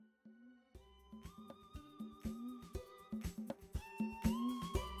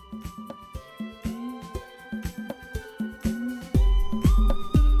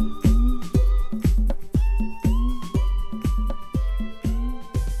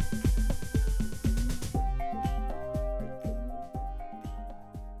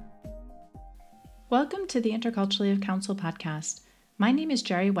Welcome to the Interculturally of Counsel podcast. My name is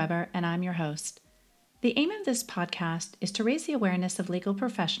Jerry Weber and I'm your host. The aim of this podcast is to raise the awareness of legal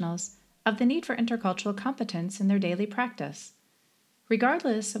professionals of the need for intercultural competence in their daily practice.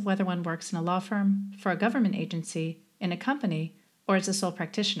 Regardless of whether one works in a law firm, for a government agency, in a company, or as a sole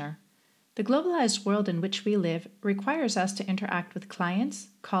practitioner, the globalized world in which we live requires us to interact with clients,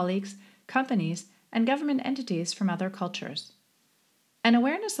 colleagues, companies, and government entities from other cultures. An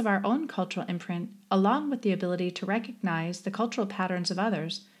awareness of our own cultural imprint, along with the ability to recognize the cultural patterns of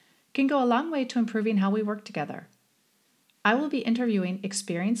others, can go a long way to improving how we work together. I will be interviewing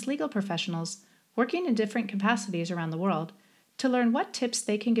experienced legal professionals working in different capacities around the world to learn what tips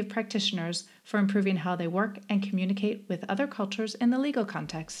they can give practitioners for improving how they work and communicate with other cultures in the legal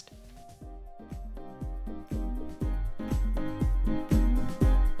context.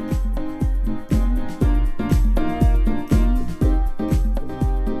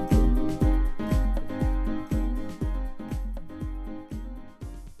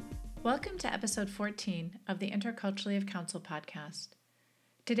 Welcome to episode 14 of the Interculturally of Counsel podcast.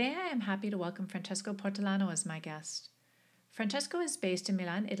 Today I am happy to welcome Francesco Portolano as my guest. Francesco is based in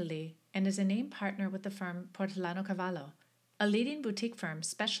Milan, Italy, and is a named partner with the firm Portolano Cavallo, a leading boutique firm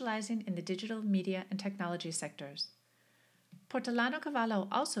specializing in the digital, media, and technology sectors. Portolano Cavallo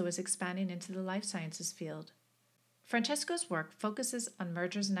also is expanding into the life sciences field. Francesco's work focuses on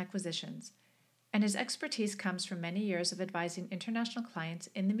mergers and acquisitions, and his expertise comes from many years of advising international clients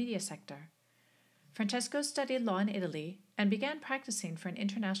in the media sector. Francesco studied law in Italy and began practicing for an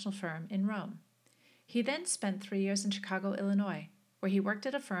international firm in Rome. He then spent 3 years in Chicago, Illinois, where he worked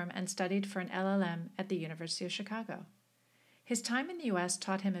at a firm and studied for an LLM at the University of Chicago. His time in the U.S.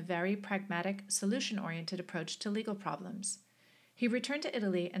 taught him a very pragmatic, solution-oriented approach to legal problems. He returned to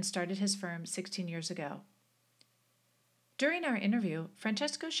Italy and started his firm 16 years ago. During our interview,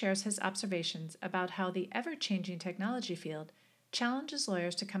 Francesco shares his observations about how the ever-changing technology field challenges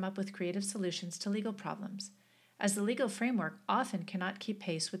lawyers to come up with creative solutions to legal problems, as the legal framework often cannot keep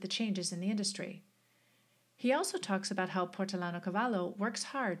pace with the changes in the industry. He also talks about how Portolano Cavallo works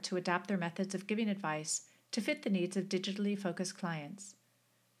hard to adapt their methods of giving advice to fit the needs of digitally focused clients.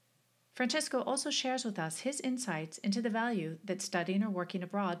 Francesco also shares with us his insights into the value that studying or working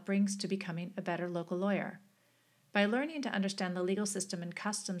abroad brings to becoming a better local lawyer. By learning to understand the legal system and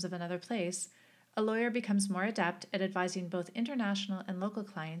customs of another place, a lawyer becomes more adept at advising both international and local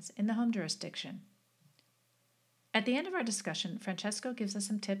clients in the home jurisdiction. At the end of our discussion, Francesco gives us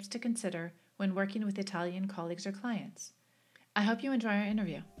some tips to consider when working with Italian colleagues or clients. I hope you enjoy our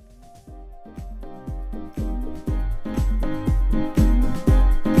interview.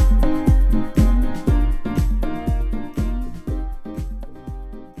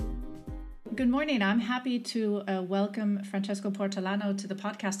 Good morning. I'm happy to welcome Francesco Portolano to the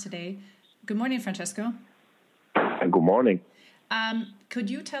podcast today. Good morning, Francesco. Good morning. Could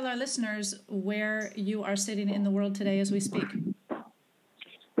you tell our listeners where you are sitting in the world today as we speak?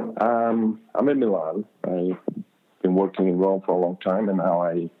 I'm in Milan. I've been working in Rome for a long time, and now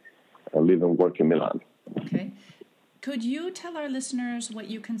I live and work in Milan. Okay. Could you tell our listeners what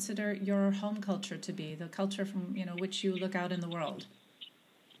you consider your home culture to be, the culture from which you look out in the world?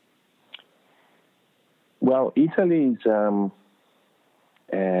 Well, Italy is, from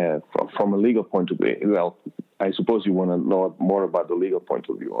a legal point of view, well, I suppose you want to know more about the legal point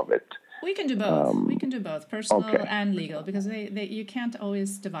of view of it. We can do both. Personal and legal, because you can't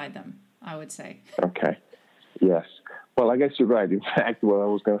always divide them, I would say. Okay. Yes. Well, I guess you're right. In fact, what I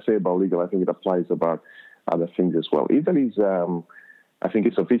was going to say about legal, I think it applies about other things as well. Italy is, I think,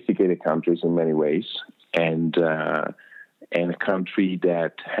 a sophisticated country in many ways, and a country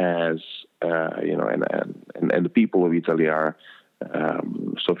that has, and the people of Italy are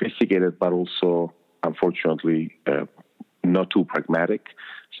sophisticated, but also, unfortunately, not too pragmatic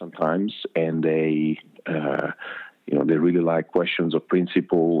sometimes, and they really like questions of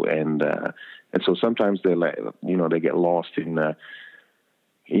principle, and so sometimes they get lost in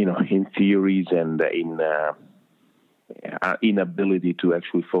theories and in inability to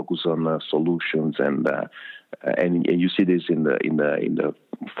actually focus on solutions, and you see this in the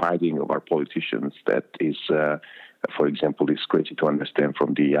fighting of our politicians. That is, for example, is crazy to understand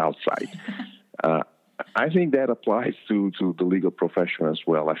from the outside. I think that applies to the legal profession as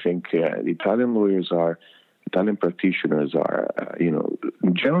well. I think Italian practitioners are,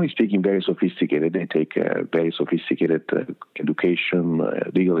 generally speaking, very sophisticated. They take very sophisticated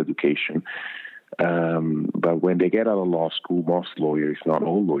legal education. But when they get out of law school, most lawyers, not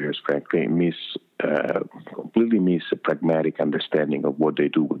all lawyers, frankly, completely miss a pragmatic understanding of what they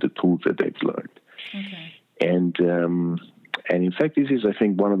do with the tools that they've learned. Okay. And in fact, this is, I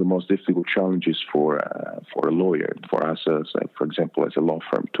think, one of the most difficult challenges for a lawyer, for us, for example, as a law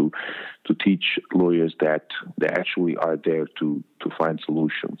firm, to teach lawyers that they actually are there to find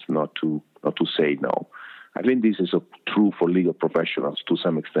solutions, not to say no. I think this is true for legal professionals to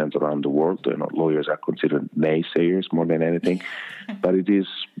some extent around the world. Lawyers are considered naysayers more than anything, but it is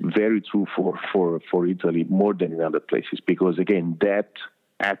very true for Italy more than in other places, because again, that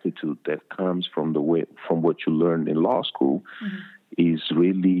attitude that comes from what you learned in law school is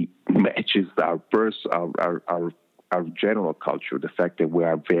really matches our general culture. The fact that we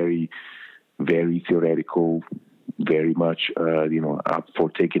are very, very theoretical, very much up for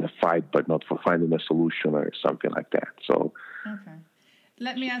taking a fight, but not for finding a solution or something like that. So, okay.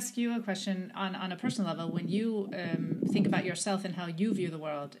 Let me ask you a question on a personal level. When you think about yourself and how you view the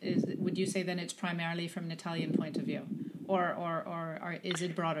world, would you say then it's primarily from an Italian point of view, or is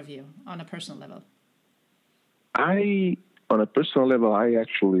it broader view on a personal level? On a personal level, I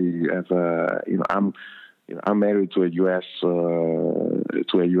actually have I'm married to a U.S.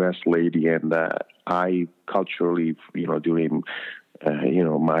 lady, and I culturally, during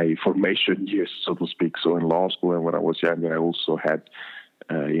my formation years, so to speak. So in law school and when I was younger, I also had,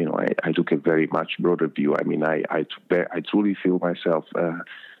 I took a very much broader view. I mean, I truly feel myself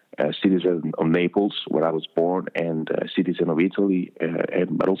a citizen of Naples, where I was born, and a citizen of Italy,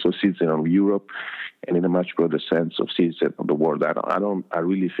 but also a citizen of Europe, and in a much broader sense of citizen of the world. I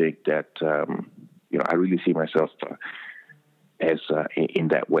really think that. I really see myself as in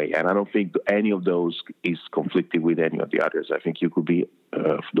that way, and I don't think any of those is conflicted with any of the others. I think you could be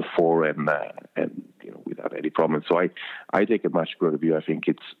the four and without any problem. So I take a much broader view. I think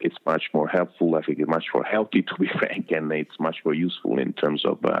it's much more helpful. I think it's much more healthy, to be frank, and it's much more useful in terms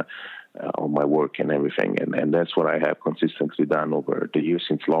of my work and everything. And that's what I have consistently done over the years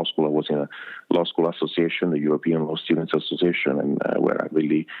since law school. I was in a law school association, the European Law Students Association, and where I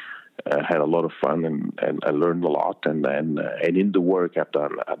really had a lot of fun and I learned a lot, and in the work I've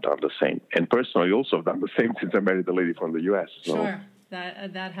done the same. And personally, also I've done the same since I married a lady from the U.S. So. Sure,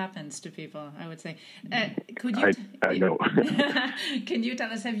 that happens to people, I would say. Could you? I know. Can you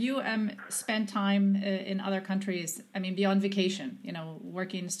tell us? Have you spent time in other countries? I mean, beyond vacation,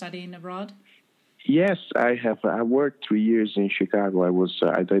 working, studying abroad. Yes, I have. I worked 3 years in Chicago.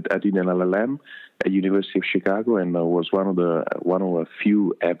 I did an LLM at University of Chicago, and I was one of the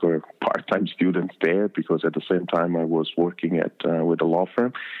few ever part-time students there, because at the same time I was working with a law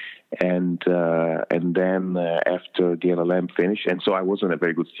firm, and then after the LLM finished, and so I wasn't a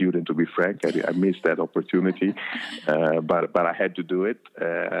very good student, to be frank. I missed that opportunity, but I had to do it,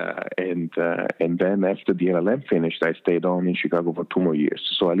 and then after the LLM finished, I stayed on in Chicago for 2 more years.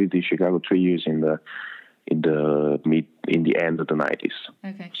 So I lived in Chicago 3 years in the end of the 90s.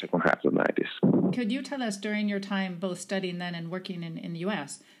 Okay. Second half of the 90s. Could you tell us, during your time both studying then and working in the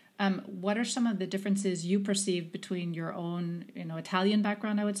U.S., what are some of the differences you perceive between your own, Italian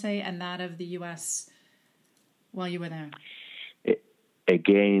background, I would say, and that of the U.S. while you were there?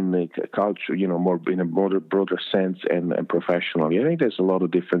 Again, the culture, more in a broader sense and professionally. I think there's a lot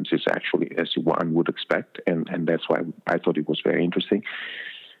of differences, actually, as one would expect, and that's why I thought it was very interesting.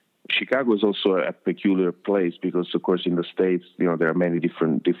 Chicago is also a peculiar place because, of course, in the States, there are many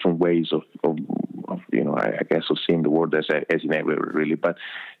different ways of I guess of seeing the world as in everywhere, really. But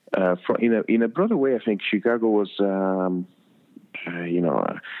in a broader way, I think Chicago was,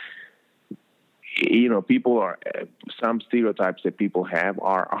 people are some stereotypes that people have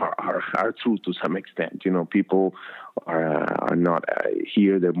are true to some extent. People are not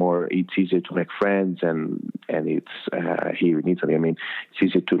here. They're more. It's easier to make friends, and it's here in Italy. I mean, it's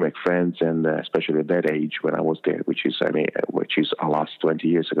easier to make friends, and especially at that age when I was there, which is last 20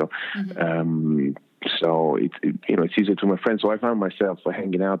 years ago. Mm-hmm. So it's easier to make friends. So I found myself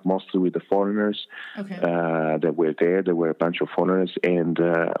hanging out mostly with the foreigners. Okay. That were there. There were a bunch of foreigners, and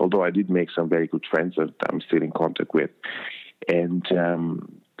although I did make some very good friends that I'm still in contact with, and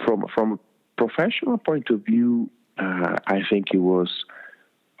from a professional point of view, I think it was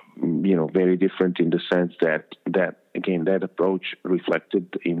very different in the sense that again that approach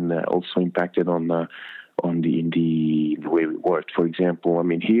reflected also impacted on the way we worked. For example, I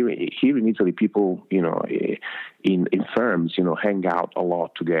mean here in Italy, people in firms hang out a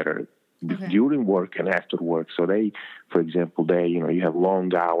lot together. Okay. During work and after work. So for example, you have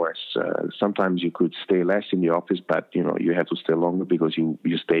long hours. Sometimes you could stay less in the office, but you have to stay longer because you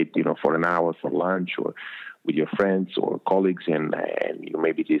stayed for an hour for lunch or with your friends or colleagues, and you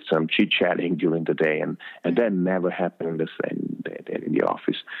maybe did some chit chatting during the day, and that never happened in the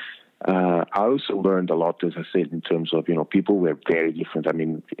office. I also learned a lot, as I said, in terms of, people were very different. I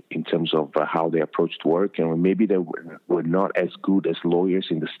mean, in terms of how they approached work, and maybe they were not as good as lawyers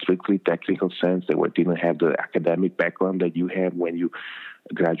in the strictly technical sense. They didn't have the academic background that you have when you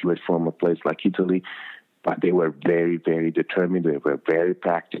graduate from a place like Italy. But they were very, very determined. They were very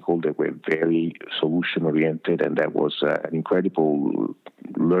practical. They were very solution-oriented, and that was an incredible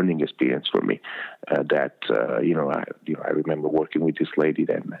learning experience for me. I remember working with this lady,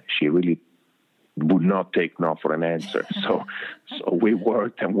 and she really would not take no for an answer. So we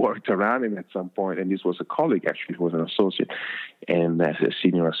worked around him at some point, and this was a colleague, actually, who was an associate, and a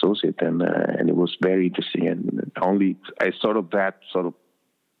senior associate, and it was very interesting. And that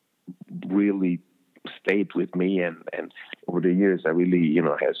really stayed with me, and over the years, I really,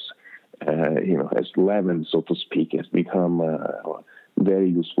 has leavened, so to speak, has become very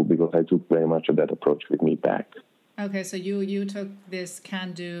useful because I took very much of that approach with me back. Okay, so you took this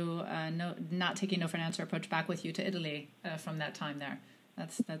can-do, not taking no for an answer approach back with you to Italy from that time there.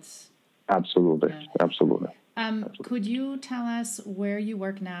 That's absolutely, yeah. Absolutely. Could you tell us where you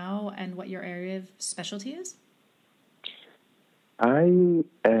work now and what your area of specialty is? I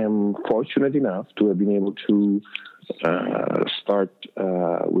am fortunate enough to have been able to start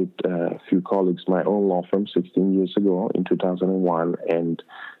with a few colleagues my own law firm 16 years ago in 2001, and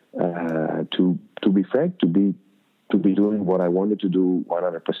to be frank, to be doing what I wanted to do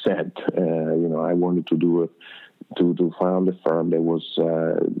 100%. I wanted to found a firm that was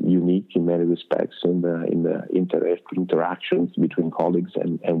unique in many respects in the interactions between colleagues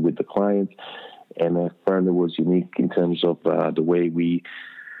and with the clients. And a firm that was unique in terms of the way we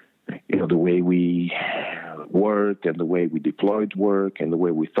work and the way we deployed work and the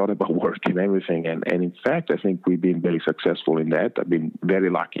way we thought about work and everything. And in fact, I think we've been very successful in that. I've been very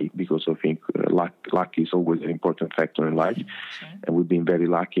lucky because I think luck is always an important factor in life. Sure. And we've been very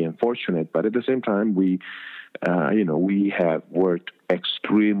lucky and fortunate. But at the same time, we have worked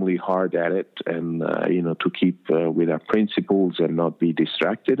extremely hard at it, and to keep with our principles and not be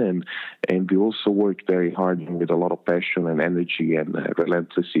distracted, and we also worked very hard with a lot of passion and energy and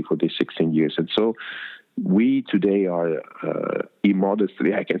relentlessly for these 16 years. And so we today are,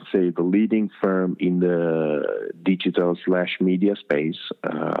 immodestly, I can say, the leading firm in the digital/media space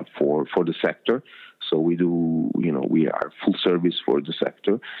for the sector. So we are full service for the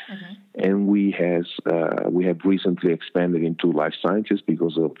sector. Okay. And we have recently expanded into life sciences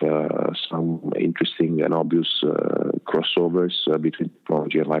because of some interesting and obvious crossovers between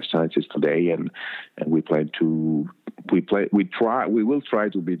technology and life sciences today. And we will try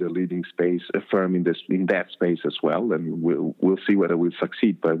to be the leading firm in that space as well. And we'll see whether we'll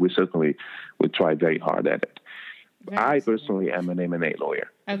succeed, but we certainly will try very hard at it. I personally am an M&A lawyer.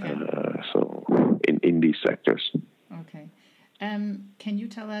 Okay. In these sectors. Okay. Can you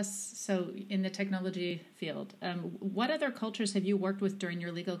tell us, so in the technology field, what other cultures have you worked with during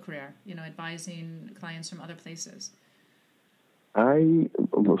your legal career, advising clients from other places?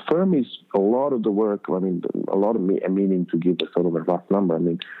 The firm is a lot of the work, meaning to give a sort of a rough number,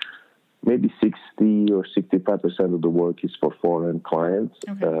 maybe 60 or 65% of the work is for foreign clients,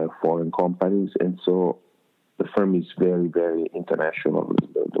 okay. Foreign companies, and so the firm is very, very international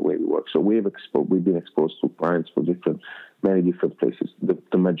the way we work. So we've been exposed to clients for many different places.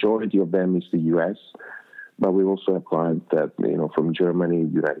 The majority of them is the U.S., but we also have clients that from Germany,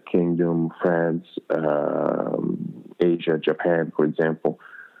 United Kingdom, France, Asia, Japan, for example.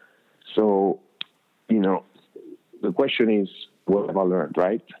 So the question is, what have I learned,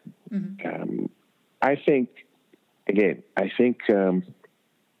 right? Mm-hmm. I think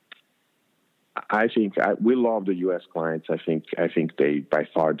we love the U.S. clients. I think they by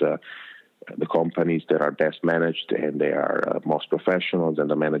far the companies that are best managed and they are most professionals, and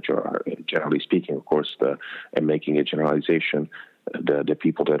the manager are, generally speaking, of course, and making a generalization, the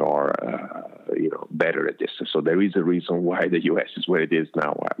people that are better at this. So there is a reason why the U.S. is where it is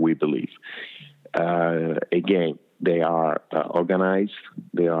now, we believe. Again, they are organized,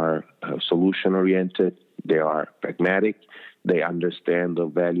 they are solution oriented, they are pragmatic. They understand the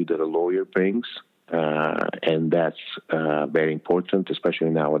value that a lawyer brings, and that's very important, especially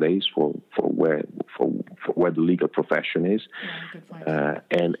nowadays for where the legal profession is. Yeah,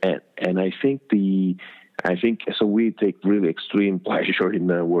 and I think so. We take really extreme pleasure in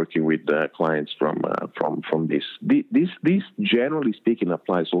working with clients from this. This generally speaking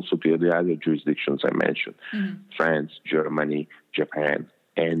applies also to the other jurisdictions I mentioned: France, Germany, Japan,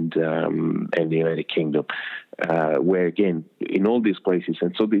 and the United Kingdom. where again, in all these places,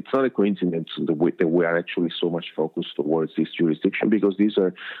 and so it's not a coincidence that we are actually so much focused towards this jurisdiction, because these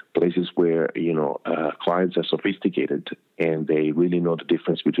are places where, clients are sophisticated and they really know the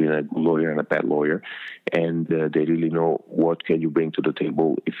difference between a good lawyer and a bad lawyer, and they really know what can you bring to the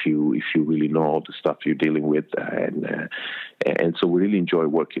table if you really know all the stuff you're dealing with, and so we really enjoy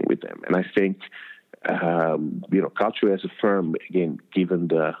working with them. And I think, culturally as a firm, again, given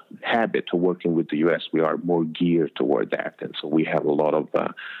the habit of working with the U.S., we are more geared toward that. And so we have a lot of,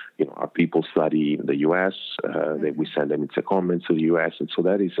 our people study in the U.S., we send them into comments to the U.S., and so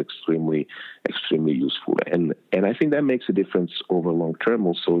that is extremely, extremely useful. And I think that makes a difference over long term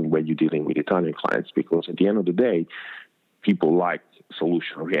also when you're dealing with Italian clients, because at the end of the day, people like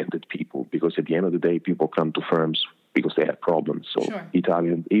solution-oriented people, because at the end of the day, people come to firms because they have problems. So sure.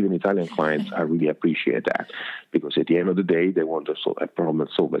 Even Italian clients, I really appreciate that, because at the end of the day, they want to solve a problem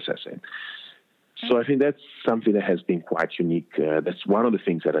solved, as I said. So I think that's something that has been quite unique. That's one of the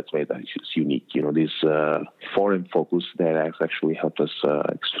things that has made us unique. This foreign focus that has actually helped us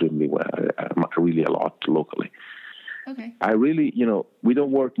extremely well, really a lot locally. Okay. I really, we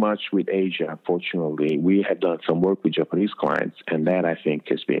don't work much with Asia, unfortunately. We have done some work with Japanese clients, and that I think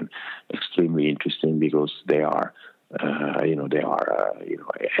has been extremely interesting, because they are, I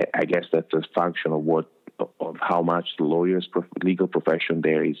guess that's a function of how much the legal profession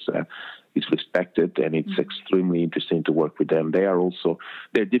there is respected, and it's extremely interesting to work with them.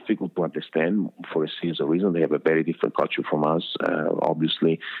 They're difficult to understand for a series of reasons. They have a very different culture from us,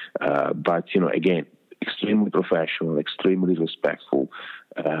 obviously, but again, extremely professional, extremely respectful,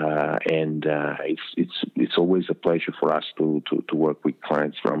 and it's always a pleasure for us to work with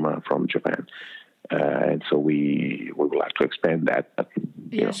clients from Japan. And so we would like to expand that, but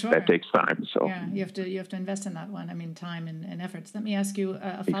sure. that takes time. So you have to invest in that one. I mean, time and efforts. Let me ask you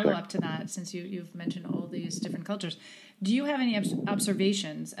a follow up to that, since you've mentioned all these different cultures. Do you have any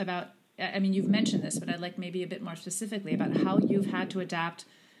observations about? I mean, you've mentioned this, but I'd like maybe a bit more specifically about how you've had to adapt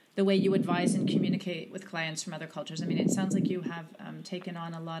the way you advise and communicate with clients from other cultures. I mean, it sounds like you have taken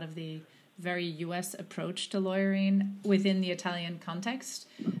on a lot of the very U.S. approach to lawyering within the Italian context.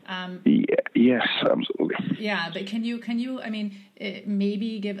 Yes, absolutely. Yeah, but can you? I mean,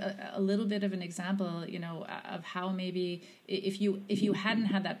 maybe give a little bit of an example, of how maybe if you hadn't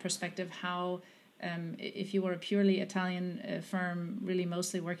had that perspective, how if you were a purely Italian firm, really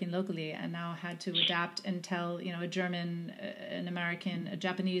mostly working locally, and now had to adapt and tell a German, an American, a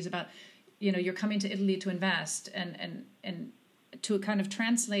Japanese about you're coming to Italy to invest and to kind of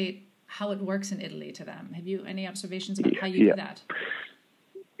translate how it works in Italy to them. Have you any observations about how you do that?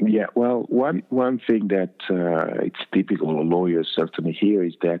 Yeah, well, one thing that it's typical of lawyers certainly here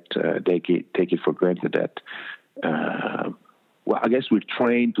is that they take it for granted that, I guess we're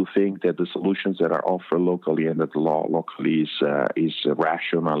trained to think that the solutions that are offered locally and that the law locally is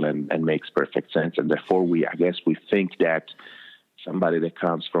rational and makes perfect sense, and therefore we think that somebody that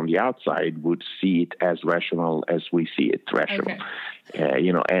comes from the outside would see it as rational as we see it rational. Okay.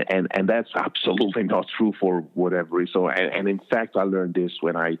 And that's absolutely not true for whatever reason. So, and in fact, I learned this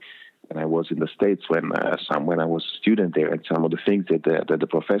when I was in the States, when I was a student there, and some of the things that the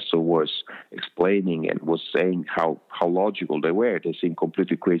professor was explaining and was saying how logical they were, they seemed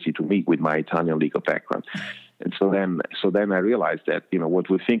completely crazy to me with my Italian legal background. And so then I realized that, what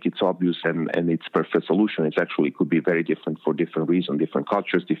we think it's obvious and it's perfect solution, it actually could be very different for different reasons, different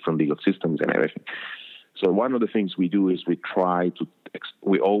cultures, different legal systems and everything. So one of the things we do is we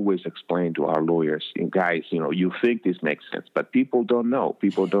always explain to our lawyers, guys, you think this makes sense, but people don't know.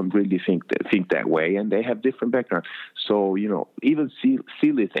 People don't really think that way, and they have different backgrounds. So, even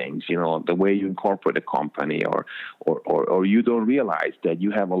silly things, the way you incorporate a company or you don't realize that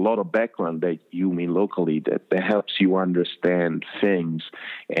you have a lot of background that you mean locally that helps you understand things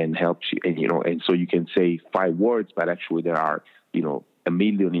and helps you, and so you can say 5 words, but actually there are, a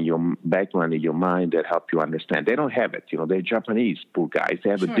million in your background, in your mind that help you understand. They don't have it. They're Japanese, poor guys. They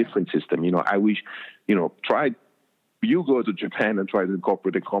have a different system. I wish, you go to Japan and try to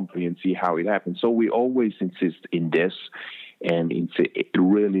incorporate a company and see how it happens. So we always insist in this, and it's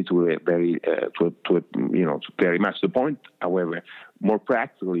really to a very, very much the point. However, more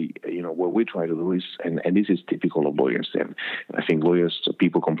practically, what we try to do is, and this is typical of lawyers, and I think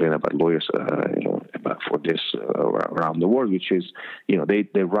people complain about lawyers, for this around the world, which is,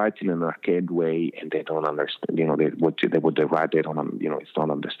 they write in an archaic way and they don't understand, what they write, they don't, it's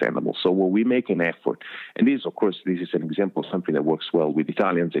not understandable. So when we make an effort, and this is an example of something that works well with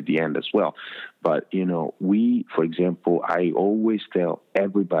Italians at the end as well. But, we, for example, I always tell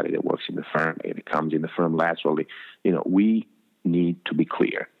everybody that works in the firm, and it comes in the firm laterally, we need to be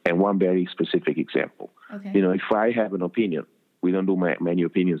clear. And one very specific example. Okay. If I have an opinion, we don't do many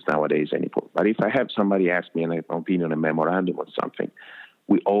opinions nowadays anymore. But if I have somebody ask me an opinion, a memorandum on something,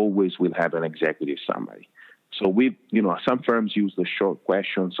 we always will have an executive summary. So some firms use the short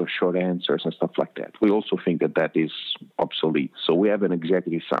questions or short answers and stuff like that. We also think that is obsolete. So we have an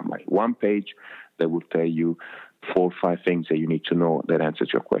executive summary, 1 page that will tell you 4 or 5 things that you need to know that answers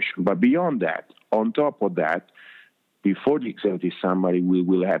your question. But beyond that, on top of that, before the executive summary, we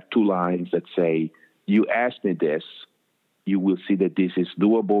will have 2 lines that say, you asked me this, you will see that this is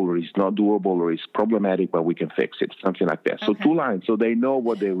doable or is not doable or is problematic, but we can fix it, something like that. So 2 lines, so they know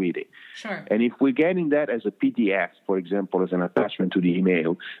what they're reading. Sure. And if we're getting that as a PDF, for example, as an attachment to the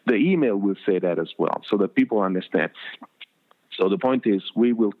email will say that as well, so that people understand. So the point is,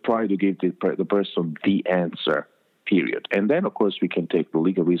 we will try to give the person the answer, period. And then, of course, we can take the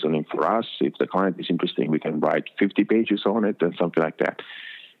legal reasoning for us. If the client is interested, we can write 50 pages on it and something like that.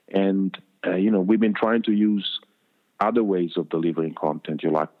 And, we've been trying to use other ways of delivering content,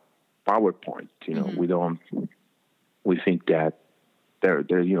 like PowerPoint. We think that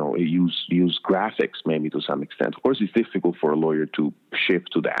use graphics maybe to some extent. Of course, it's difficult for a lawyer to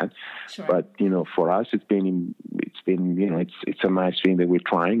shift to that. Sure. But for us, it's a nice thing that we're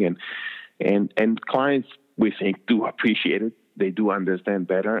trying, and clients, we think, do appreciate it. They do understand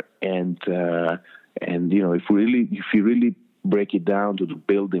better, and if you really break it down to the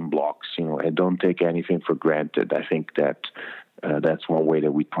building blocks, and don't take anything for granted, I think that that's one way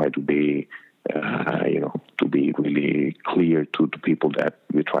that we try to be, to be really clear to the people that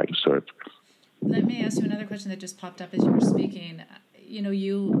we try to serve. Let me ask you another question that just popped up as you were speaking.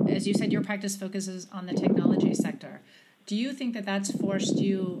 As you said, your practice focuses on the technology sector. Do you think that that's forced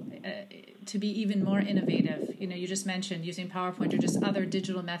you to be even more innovative? You just mentioned using PowerPoint or just other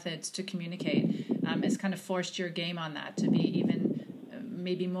digital methods to communicate. It's kind of forced your game on that to be even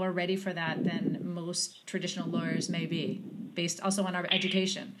maybe more ready for that than most traditional lawyers may be, based also on our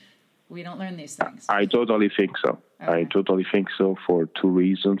education. We don't learn these things. I totally think so. Okay. I totally think so for 2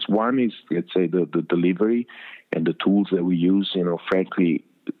 reasons. One is, let's say, the delivery and the tools that we use. Frankly,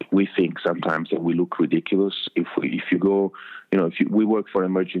 we think sometimes that we look ridiculous if you go, we work for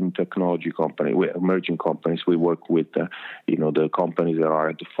emerging technology company, emerging companies. We work with, the companies that are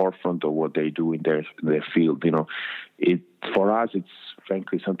at the forefront of what they do in their field. For us, it's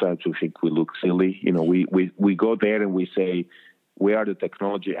frankly sometimes we think we look silly. We go there and we say, we are the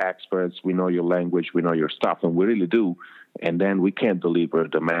technology experts. We know your language. We know your stuff, and we really do. And then we can't deliver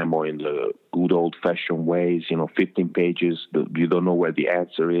the memo in the good old-fashioned ways. 15 pages. You don't know where the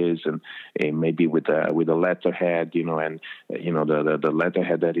answer is, and maybe with a letterhead. And the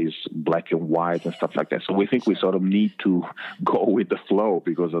letterhead that is black and white and stuff like that. So we think we sort of need to go with the flow,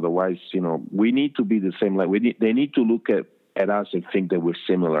 because otherwise, we need to be the same. They need to look at us and think that we're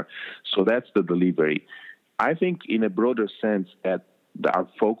similar. So that's the delivery. I think in a broader sense that our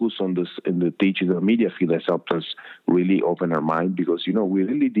focus on this in the digital media field has helped us really open our mind, because, we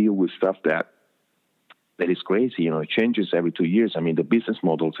really deal with stuff that is crazy. It changes every 2 years. I mean, the business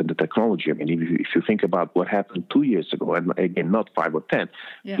models and the technology. I mean, if you think about what happened 2 years ago, and again, not 5 or 10,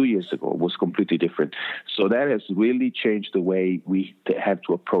 2 years ago was completely different. So that has really changed the way we have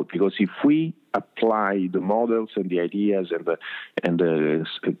to approach, because if we apply the models and the ideas and the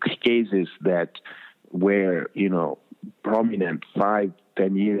cases that were, prominent 5,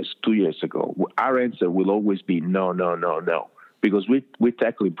 10 years, 2 years ago, our answer will always be no, because we're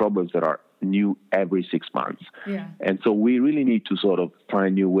tackling problems that are new every 6 months. Yeah. And so we really need to sort of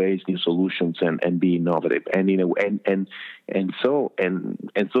find new ways, new solutions, and be innovative. And so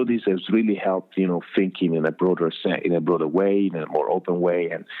this has really helped, thinking in a broader way, in a more open way,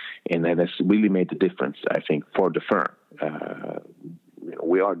 and that has really made a difference, I think, for the firm.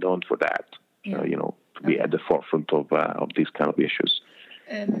 We are known for that. To be at the forefront of these kind of issues.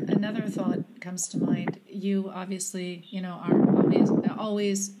 Another thought comes to mind. You obviously, are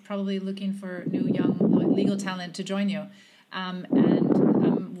always probably looking for new young legal talent to join you. And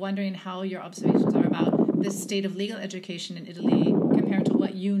I'm wondering how your observations are about the state of legal education in Italy compared to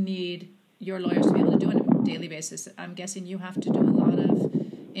what you need your lawyers to be able to do on a daily basis. I'm guessing you have to do a lot of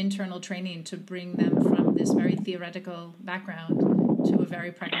internal training to bring them from this very theoretical background to a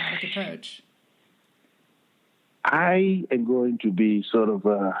very pragmatic approach. I am going to be sort of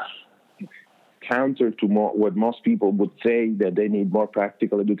counter to what most people would say, that they need more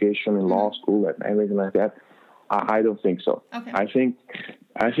practical education in law school and everything like that. I don't think so. Okay. I think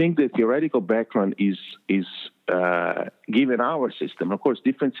the theoretical background is given our system. Of course,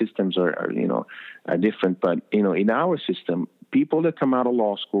 different systems are different, but in our system, people that come out of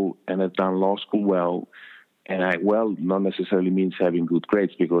law school and have done law school well Not necessarily means having good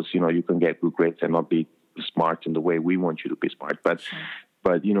grades, because, you can get good grades and not be smart in the way we want you to be smart. But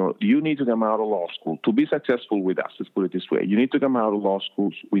you need to come out of law school to be successful with us. Let's put it this way. You need to come out of law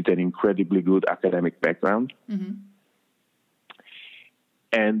schools with an incredibly good academic background. Mm-hmm.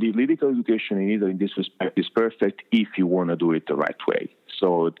 And the legal education in Italy in this respect is perfect if you want to do it the right way.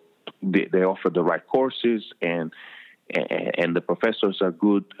 So they offer the right courses, and the professors are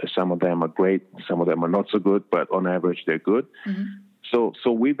good. Some of them are great. Some of them are not so good, but on average, they're good. Mm-hmm. So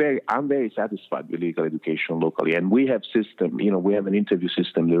I'm very satisfied with legal education locally. And we have we have an interview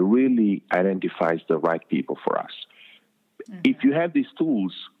system that really identifies the right people for us. Okay. If you have these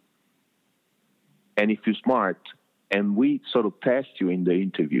tools, and if you're smart, and we sort of test you in the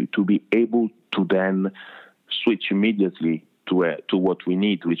interview to be able to then switch immediately to what we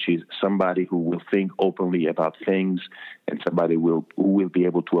need, which is somebody who will think openly about things, and somebody who will be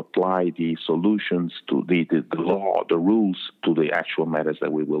able to apply the solutions to the law, the rules, to the actual matters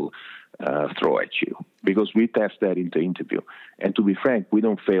that we will throw at you. Because we test that in the interview. And to be frank, we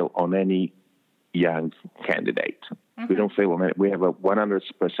don't fail on any young candidate. Okay. We don't fail on it. We have a 100%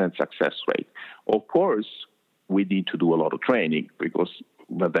 success rate. Of course, we need to do a lot of training, but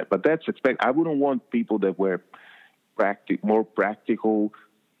that's expected. I wouldn't want people that were more practical.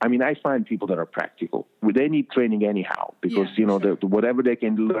 I mean, I find people that are practical. They need training anyhow, because sure. Whatever they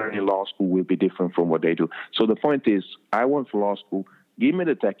can learn in law school will be different from what they do. So the point is, I want for law school, give me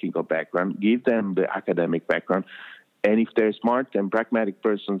the technical background, give them the academic background, and if they're smart and pragmatic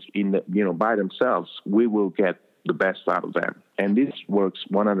persons by themselves, we will get the best out of them. And this works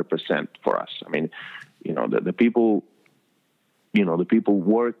 100% for us. I mean, the people,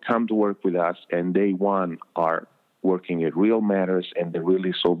 come to work with us, and day one are working at real matters, and they're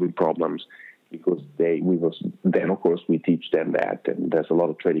really solving problems, because then of course we teach them that, and there's a lot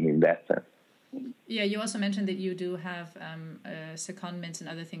of training in that sense. Yeah, you also mentioned that you do have secondments and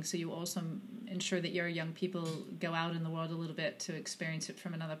other things, so you also ensure that your young people go out in the world a little bit to experience it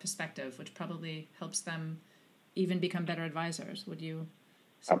from another perspective, which probably helps them even become better advisors. Would you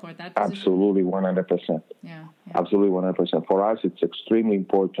support that position? Absolutely, 100%. Yeah. Absolutely, 100%. For us, it's extremely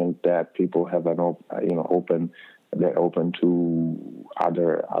important that people have an they're open to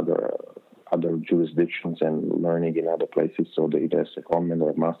other jurisdictions and learning in other places. So there's a comment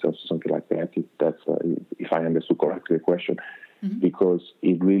or a master's or something like that. That's if I understood correctly the question, mm-hmm. because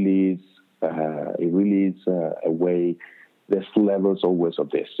it really is a way. There's two levels always of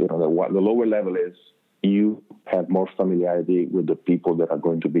this. The lower level is you have more familiarity with the people that are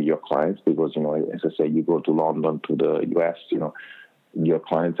going to be your clients, because as I say, you go to London, to the US, your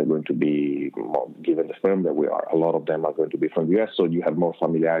clients are going to be, given the firm that we are, a lot of them are going to be from the US, so you have more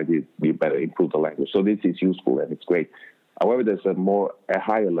familiarity, you better improve the language. So this is useful and it's great. However, there's a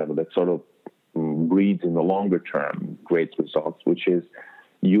higher level that sort of breeds in the longer term great results, which is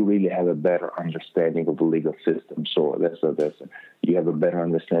you really have a better understanding of the legal system. So you have a better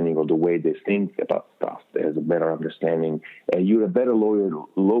understanding of the way they think about stuff. There's a better understanding, and you're a better lawyer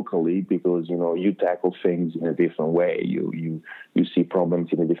locally, because you tackle things in a different way. You see problems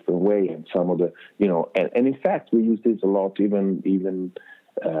in a different way, and some of the and in fact we use this a lot. Even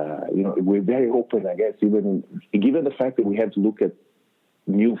we're very open, I guess. Even given the fact that we have to look at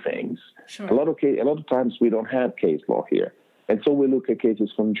new things, sure. a lot of times we don't have case law here. And so we look at cases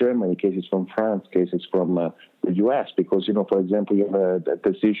from Germany, cases from France, cases from the U.S. because, for example, you have a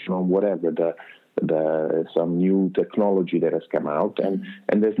decision on whatever, some new technology that has come out, and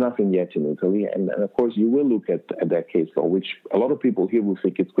there's nothing yet in Italy. And of course, you will look at that case law, which a lot of people here will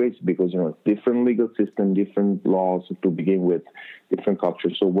think it's crazy because, different legal system, different laws to begin with, different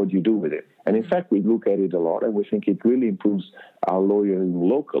cultures. So what do you do with it? And in fact, we look at it a lot, and we think it really improves our lawyering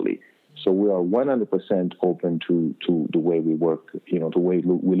locally. So we are 100% open to the way we work, the way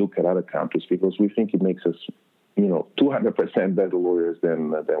we look at other countries, because we think it makes us, 200% better lawyers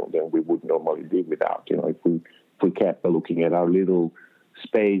than we would normally be without. If we kept looking at our little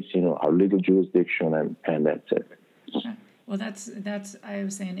space, our little jurisdiction, and that's it. Well, that's I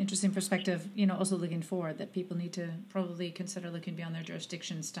would say an interesting perspective. Also looking forward, that people need to probably consider looking beyond their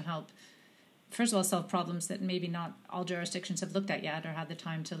jurisdictions to help. First of all, solve problems that maybe not all jurisdictions have looked at yet or had the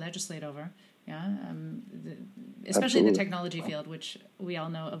time to legislate over. Yeah, especially Absolutely. the technology field, which we all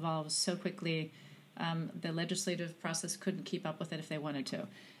know evolves so quickly. The legislative process couldn't keep up with it if they wanted to.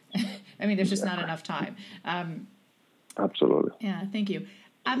 I mean, there's just not enough time. Absolutely. Yeah, thank you.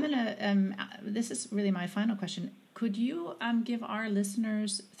 I'm gonna. This is really my final question. Could you give our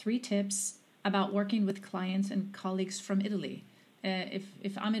listeners 3 tips about working with clients and colleagues from Italy?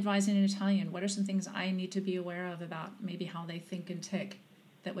 If I'm advising in Italian, what are some things I need to be aware of about maybe how they think and tick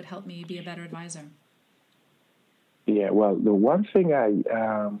that would help me be a better advisor? Yeah, well, the one thing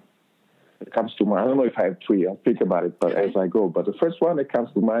that comes to mind, I don't know if I have three, I'll think about it but as I go. But the first one that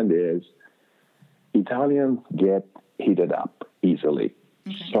comes to mind is Italians get heated up easily.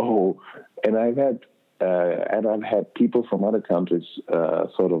 Okay. So, and I've had people from other countries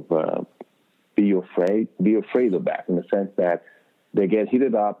be afraid of that, in the sense that they get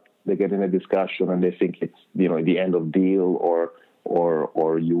heated up, they get in a discussion, and they think it's the end of deal, or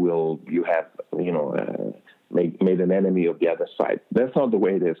you have made an enemy of the other side. That's not the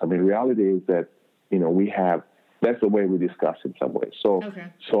way it is. I mean, reality is that that's the way we discuss in some way. So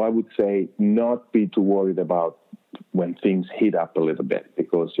I would say not be too worried about when things heat up a little bit,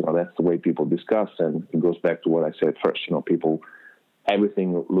 because that's the way people discuss, and it goes back to what I said first. People,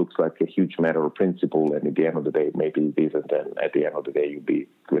 everything looks like a huge matter of principle, and at the end of the day, maybe it isn't. And at the end of the day, you'll be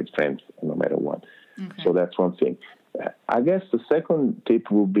great friends no matter what. Okay. So that's one thing. I guess the second tip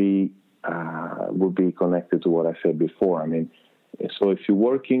would be connected to what I said before. I mean, so if you're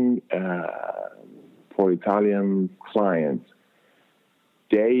working for Italian clients,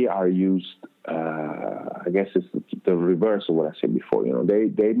 they are used. I guess it's the reverse of what I said before.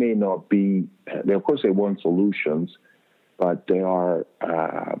 They may not be. Of course, they want solutions, but they are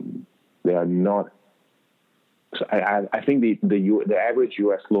not. So I think the average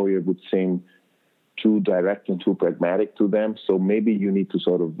U.S. lawyer would seem too direct and too pragmatic to them. So maybe you need to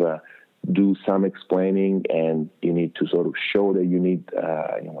sort of do some explaining, and you need to sort of show that you need,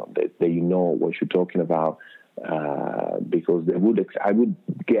 that you know what you're talking about. Because I would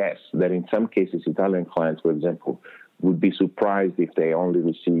guess that in some cases, Italian clients, for example, would be surprised if they only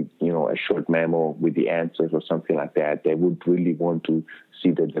received, a short memo with the answers or something like that. They would really want to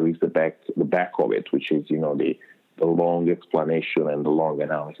see that there is the back of it, which is, the long explanation and the long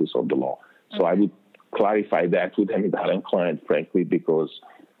analysis of the law. So I would clarify that with an Italian client, frankly, because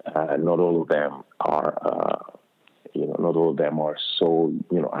not all of them are. Not all of them are so,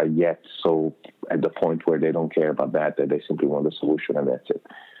 are yet so at the point where they don't care about that they simply want the solution, and that's it.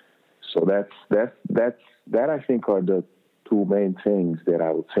 So that I think are the two main things that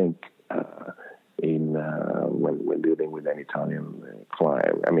I would think when dealing with an Italian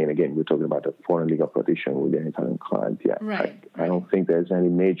client. I mean, again, we're talking about a foreign legal practitioner with an Italian client. Yeah, right. I don't think there's any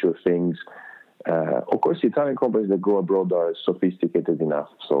major things. Of course, Italian companies that go abroad are sophisticated enough.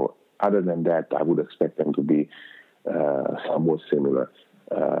 So other than that, I would expect them to be somewhat similar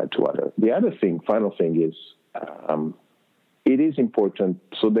to others. The other thing, final thing is, it is important.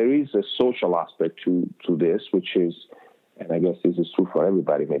 So there is a social aspect to this, which is, and I guess this is true for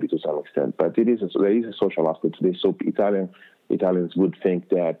everybody, maybe to some extent, but there is a social aspect to this. So Italians would think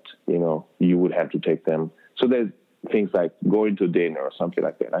that, you would have to take them. So there's things like going to dinner or something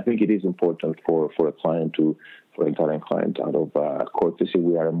like that. I think it is important for an Italian client, out of courtesy.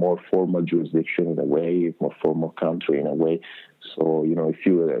 We are a more formal jurisdiction in a way, more formal country in a way. So, if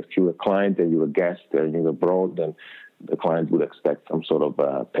you're a client and you're a guest and you're abroad, then the client would expect some sort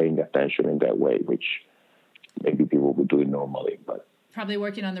of paying attention in that way, which maybe people would do it normally, but probably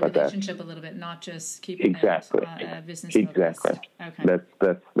working on the relationship a little bit, not just keeping it business focused. Exactly. Okay.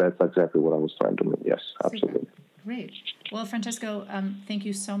 That's exactly what I was trying to mean. Yes, absolutely. Super. Great. Well, Francesco, thank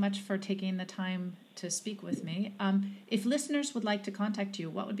you so much for taking the time to speak with me. If listeners would like to contact you,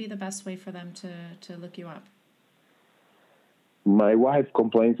 what would be the best way for them to look you up? My wife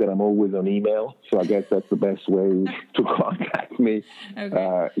complains that I'm always on email, so I guess that's the best way to contact me.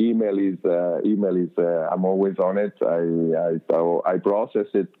 Okay. Email is I'm always on it. I process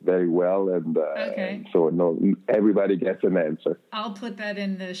it very well, and so everybody gets an answer. I'll put that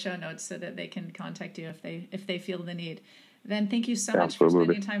in the show notes so that they can contact you if they feel the need. Then thank you so much for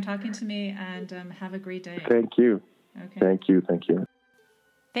spending time talking to me, and have a great day. Thank you. Okay. Thank you.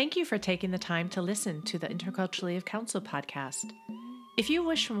 Thank you for taking the time to listen to the Interculturally of Counsel podcast. If you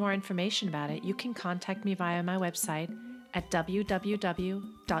wish for more information about it, you can contact me via my website at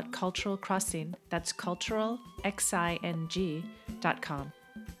www.culturalcrossing, that's culturalxing.com.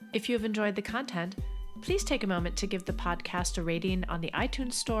 If you have enjoyed the content, please take a moment to give the podcast a rating on the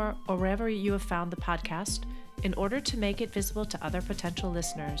iTunes Store or wherever you have found the podcast in order to make it visible to other potential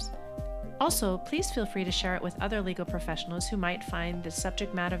listeners. Also, please feel free to share it with other legal professionals who might find the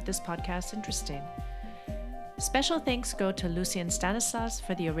subject matter of this podcast interesting. Special thanks go to Lucian Stanislas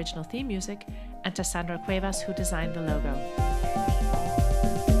for the original theme music and to Sandra Cuevas, who designed the logo.